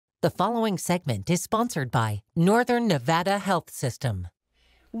The following segment is sponsored by Northern Nevada Health System.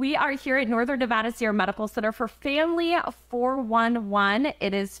 We are here at Northern Nevada Sierra Medical Center for Family 411.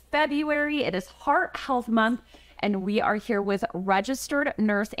 It is February, it is Heart Health Month, and we are here with registered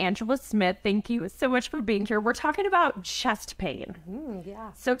nurse Angela Smith. Thank you so much for being here. We're talking about chest pain.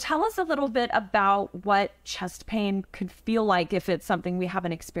 So tell us a little bit about what chest pain could feel like if it's something we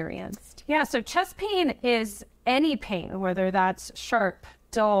haven't experienced. Yeah, so chest pain is any pain, whether that's sharp,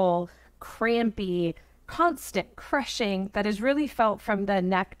 dull, crampy, constant crushing that is really felt from the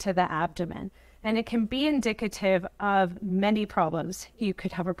neck to the abdomen. And it can be indicative of many problems. You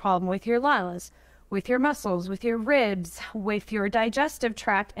could have a problem with your lungs, with your muscles, with your ribs, with your digestive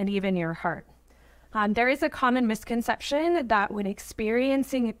tract, and even your heart. There is a common misconception that when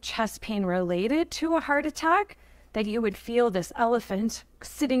experiencing chest pain related to a heart attack, that you would feel this elephant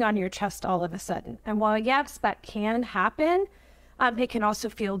sitting on your chest all of a sudden. And while yes, that can happen, it can also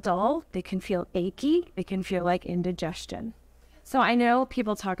feel dull, they can feel achy, it can feel like indigestion. So I know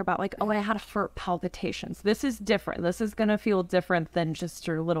people talk about like, oh, I had heart palpitations. This is different. This is going to feel different than just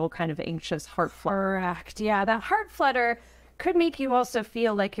your little kind of anxious heart flutter. Correct. Yeah, that heart flutter could make you also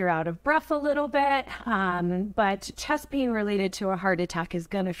feel like you're out of breath a little bit, but chest pain related to a heart attack is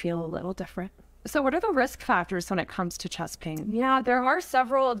going to feel a little different. So what are the risk factors when it comes to chest pain? Yeah, there are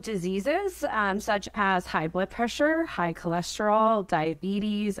several diseases such as high blood pressure, high cholesterol,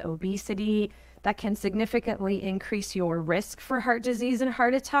 diabetes, obesity, that can significantly increase your risk for heart disease and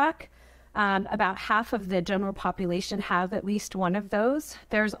heart attack. About half of the general population have at least one of those.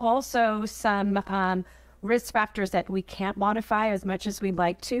 There's also some risk factors that we can't modify as much as we'd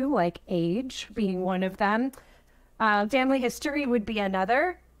like to, like age being one of them. Family history would be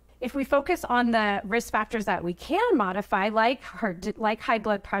another. If we focus on the risk factors that we can modify, like high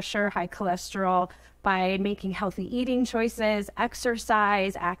blood pressure, high cholesterol, by making healthy eating choices,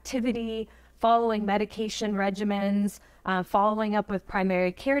 exercise, activity, following medication regimens, following up with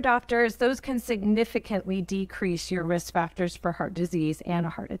primary care doctors, those can significantly decrease your risk factors for heart disease and a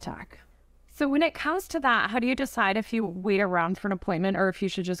heart attack. So when it comes to that, how do you decide if you wait around for an appointment or if you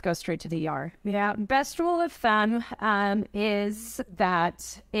should just go straight to the ER? Yeah, best rule of thumb is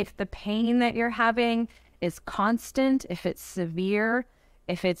that if the pain that you're having is constant, if it's severe,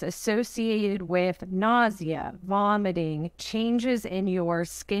 if it's associated with nausea, vomiting, changes in your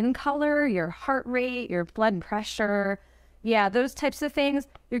skin color, your heart rate, your blood pressure, yeah, those types of things,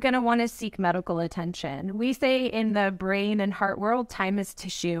 you're going to want to seek medical attention. We say in the brain and heart world, time is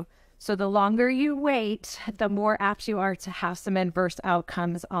tissue. So the longer you wait, the more apt you are to have some adverse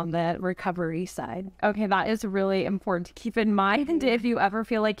outcomes on the recovery side. Okay, that is really important to keep in mind if you ever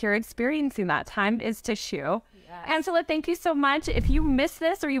feel like you're experiencing that. Time is tissue. Yes. Angela, thank you so much. If you missed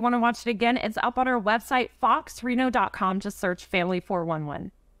this or you want to watch it again, it's up on our website, foxreno.com. Just search Family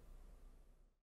 411.